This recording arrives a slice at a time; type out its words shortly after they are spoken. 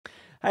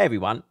Hey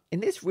everyone, in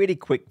this really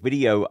quick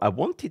video, I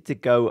wanted to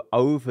go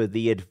over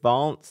the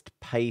advanced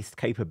paste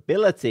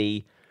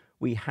capability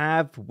we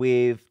have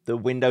with the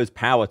Windows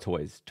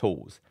PowerToys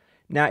tools.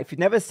 Now, if you've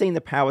never seen the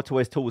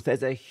PowerToys tools,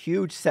 there's a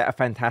huge set of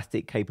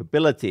fantastic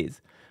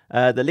capabilities.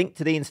 The link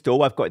to the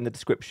install I've got in the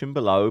description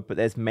below, but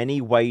there's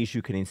many ways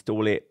you can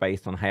install it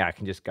based on, hey, I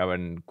can just go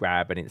and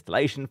grab an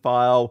installation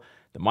file,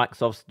 the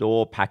Microsoft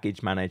Store,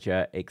 Package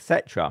Manager,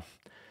 etc.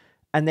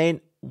 And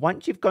then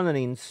once you've gone and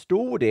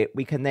installed it,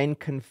 we can then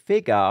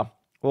configure,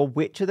 well,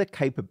 which of the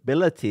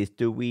capabilities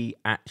do we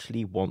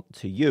actually want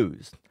to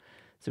use?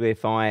 So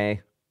if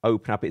I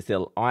open up its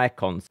little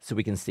icons, so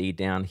we can see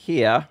down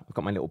here, I've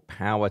got my little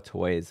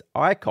PowerToys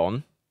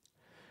icon.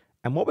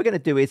 And what we're going to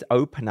do is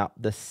open up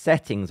the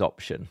settings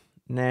option.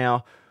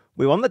 Now,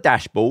 we're on the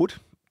dashboard,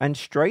 and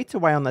straight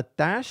away on the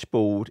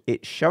dashboard,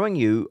 it's showing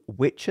you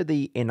which are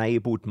the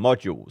enabled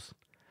modules.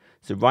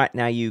 So right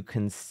now you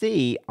can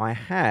see I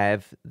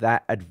have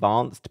that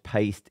advanced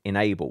paste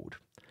enabled.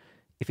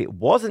 If it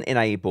wasn't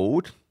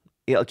enabled,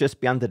 it'll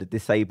just be under the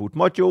disabled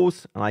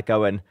modules, and I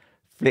go and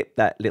flip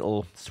that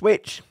little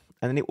switch,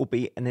 and then it will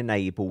be an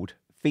enabled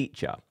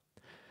feature.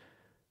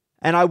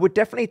 And I would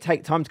definitely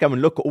take time to go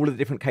and look at all of the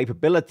different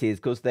capabilities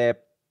because they're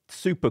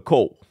super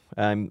cool.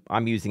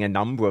 I'm using a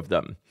number of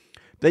them.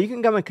 But you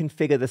can go and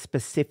configure the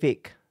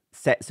specific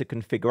sets of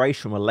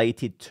configuration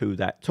related to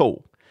that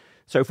tool.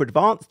 So for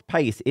advanced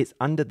paste, it's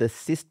under the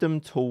System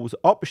Tools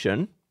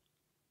option,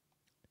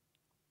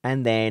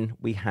 and then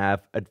we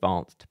have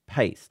advanced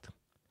paste.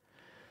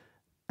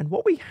 And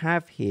what we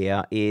have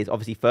here is,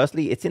 obviously,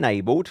 firstly, it's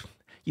enabled.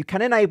 You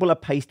can enable a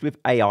paste with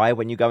AI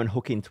when you go and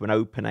hook into an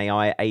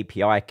OpenAI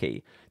API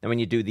key. Then when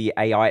you do the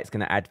AI, it's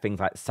going to add things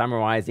like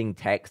summarizing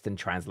text and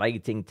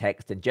translating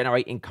text and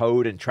generating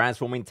code and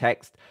transforming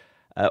text.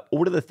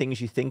 All of the things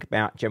you think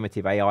about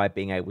generative AI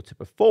being able to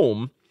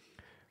perform.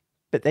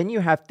 But then you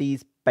have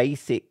these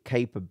basic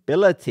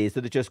capabilities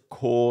that are just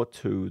core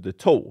to the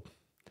tool.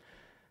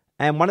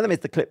 And one of them is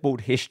the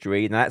clipboard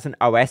history. Now that's an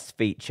OS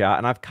feature,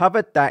 and I've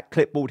covered that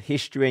clipboard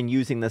history and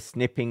using the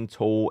snipping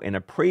tool in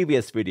a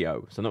previous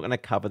video, so I'm not going to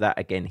cover that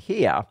again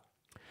here.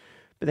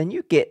 But then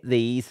you get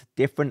these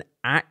different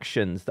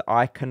actions that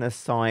I can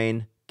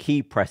assign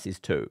key presses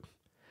to.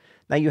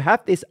 Now you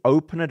have this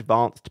open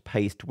advanced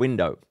paste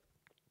window,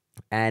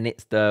 and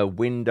it's the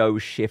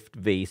Windows Shift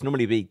V. So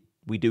normally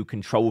we do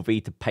Control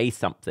V to paste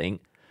something.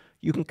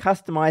 You can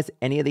customize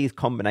any of these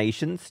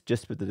combinations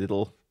just with the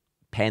little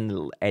pen,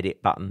 little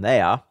edit button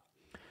there.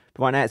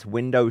 But right now it's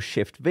Windows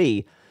Shift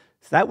V.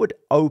 So that would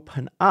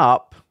open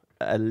up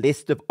a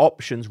list of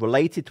options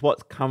related to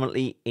what's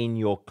currently in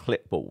your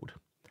clipboard.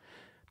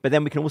 But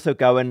then we can also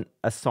go and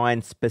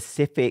assign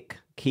specific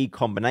key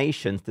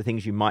combinations to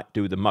things you might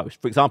do the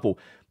most. For example,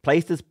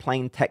 placed as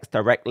plain text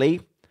directly,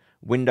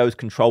 Windows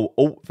Control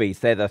Alt V. So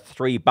they're the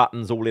three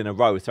buttons all in a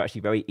row. So actually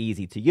very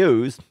easy to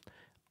use.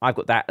 I've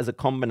got that as a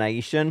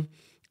combination,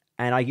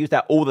 and I use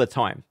that all the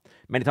time.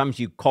 Many times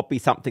you copy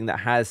something that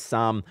has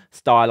some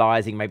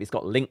stylizing, maybe it's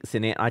got links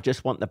in it. I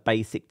just want the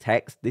basic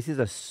text. This is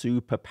a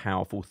super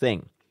powerful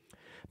thing.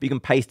 But you can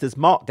paste as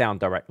Markdown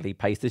directly,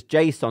 paste as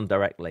JSON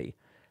directly.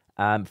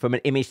 From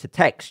an image to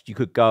text, you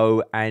could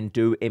go and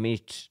do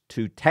image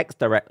to text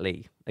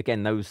directly.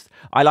 Again,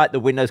 I like the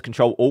Windows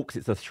Control Alt because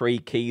it's the three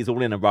keys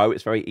all in a row.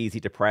 It's very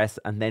easy to press,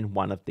 and then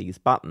one of these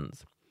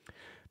buttons.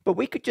 But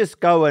we could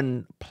just go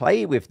and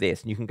play with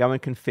this, and you can go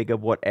and configure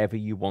whatever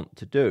you want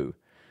to do.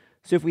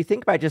 So if we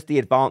think about just the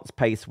advanced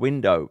paste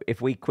window, if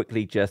we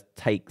quickly just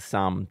take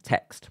some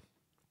text.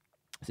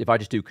 So if I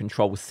just do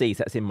Control C,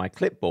 so that's in my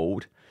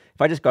clipboard. If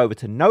I just go over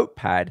to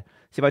Notepad,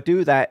 so if I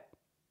do that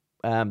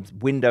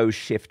Windows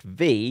Shift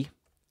V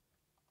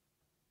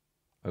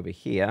over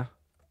here,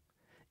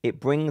 it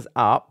brings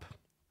up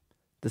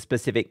the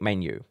specific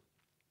menu.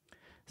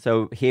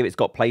 So here it's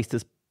got placed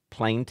as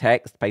plain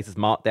text, paste as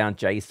Markdown,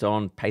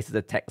 JSON, paste as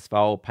a text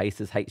file,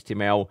 paste as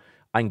HTML,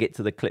 I can get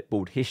to the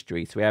clipboard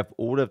history. So we have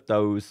all of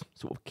those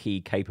sort of key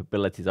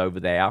capabilities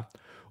over there.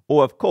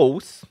 Or of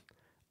course,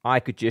 I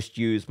could just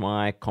use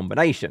my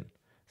combination.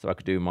 So I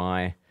could do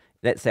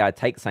let's say I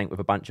take something with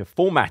a bunch of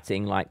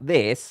formatting like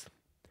this.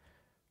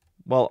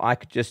 Well, I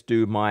could just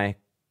do my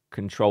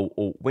Control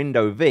Alt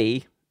Window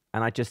V,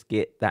 and I just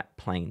get that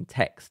plain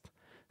text.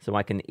 So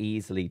I can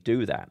easily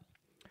do that.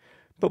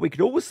 But we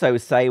could also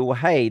say, well,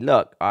 hey,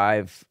 look,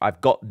 I've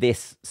got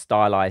this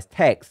stylized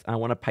text, and I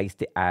want to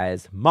paste it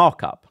as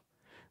markup.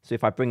 So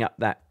if I bring up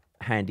that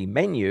handy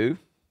menu,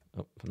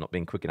 I'm not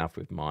being quick enough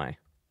with my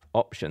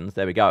options,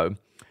 there we go.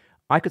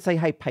 I could say,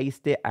 hey,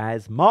 paste it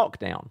as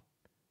Markdown.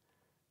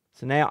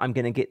 So now I'm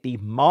going to get the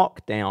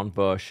Markdown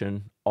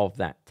version of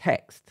that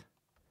text.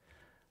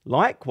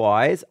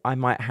 Likewise, I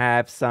might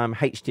have some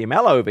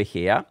HTML over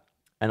here,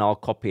 and I'll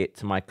copy it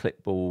to my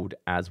clipboard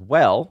as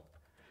well.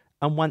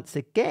 And once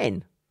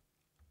again,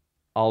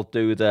 I'll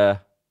do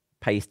the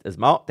paste as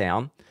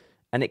Markdown,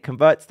 and it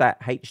converts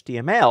that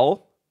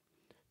HTML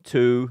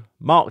to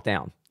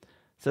Markdown.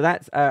 So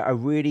that's a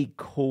really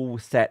cool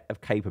set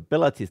of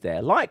capabilities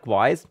there.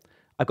 Likewise,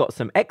 I've got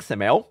some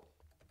XML.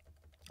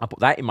 I'll put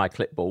that in my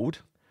clipboard.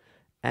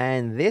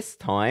 And this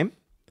time,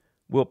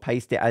 we'll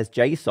paste it as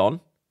JSON,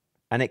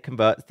 and it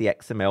converts the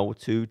XML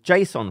to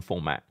JSON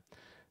format.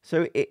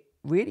 So it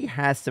really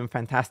has some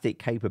fantastic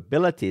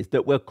capabilities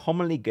that we're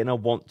commonly going to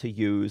want to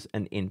use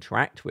and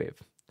interact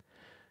with.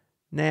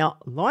 Now,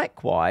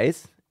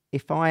 likewise,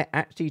 if I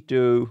actually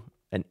do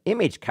an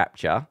image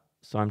capture,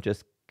 so I'm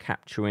just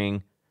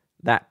capturing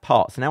that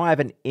part. So now I have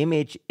an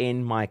image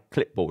in my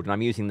clipboard, and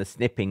I'm using the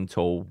snipping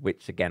tool,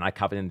 which again, I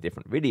covered in a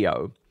different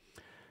video.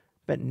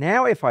 But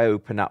now if I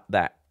open up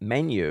that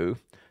menu,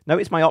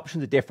 notice my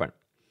options are different.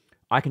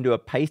 I can do a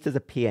paste as a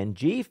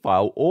PNG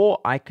file, or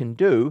I can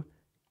do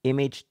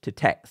image to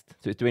text.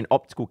 So it's doing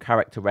optical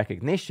character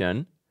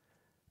recognition,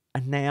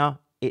 and now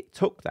it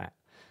took that.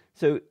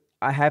 So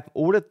I have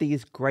all of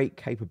these great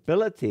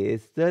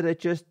capabilities that are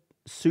just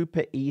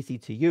super easy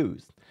to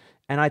use.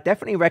 And I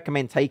definitely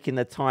recommend taking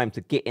the time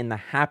to get in the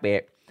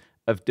habit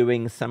of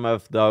doing some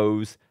of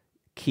those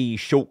key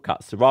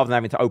shortcuts. So rather than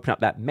having to open up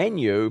that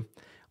menu,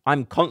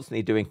 I'm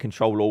constantly doing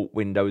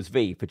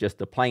Control-Alt-Windows-V for just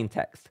the plain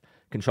text,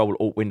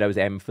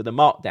 Control-Alt-Windows-M for the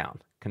markdown,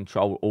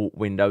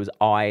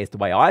 Control-Alt-Windows-I is the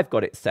way I've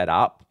got it set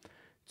up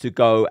to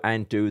go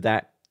and do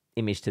that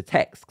image to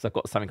text, because I've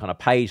got something on a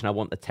page and I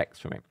want the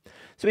text from it.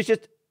 So it's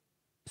just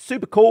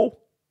super cool.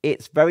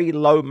 It's very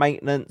low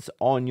maintenance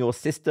on your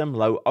system,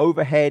 low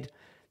overhead.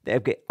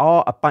 There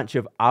are a bunch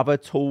of other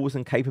tools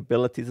and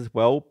capabilities as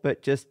well,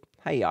 but just,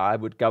 hey, I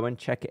would go and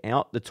check it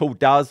out. The tool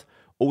does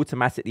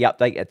automatically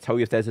update and tell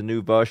you if there's a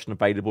new version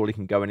available. You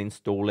can go and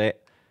install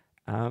it.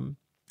 I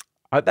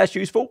hope that's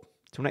useful.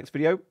 Till next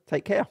video,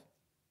 take care.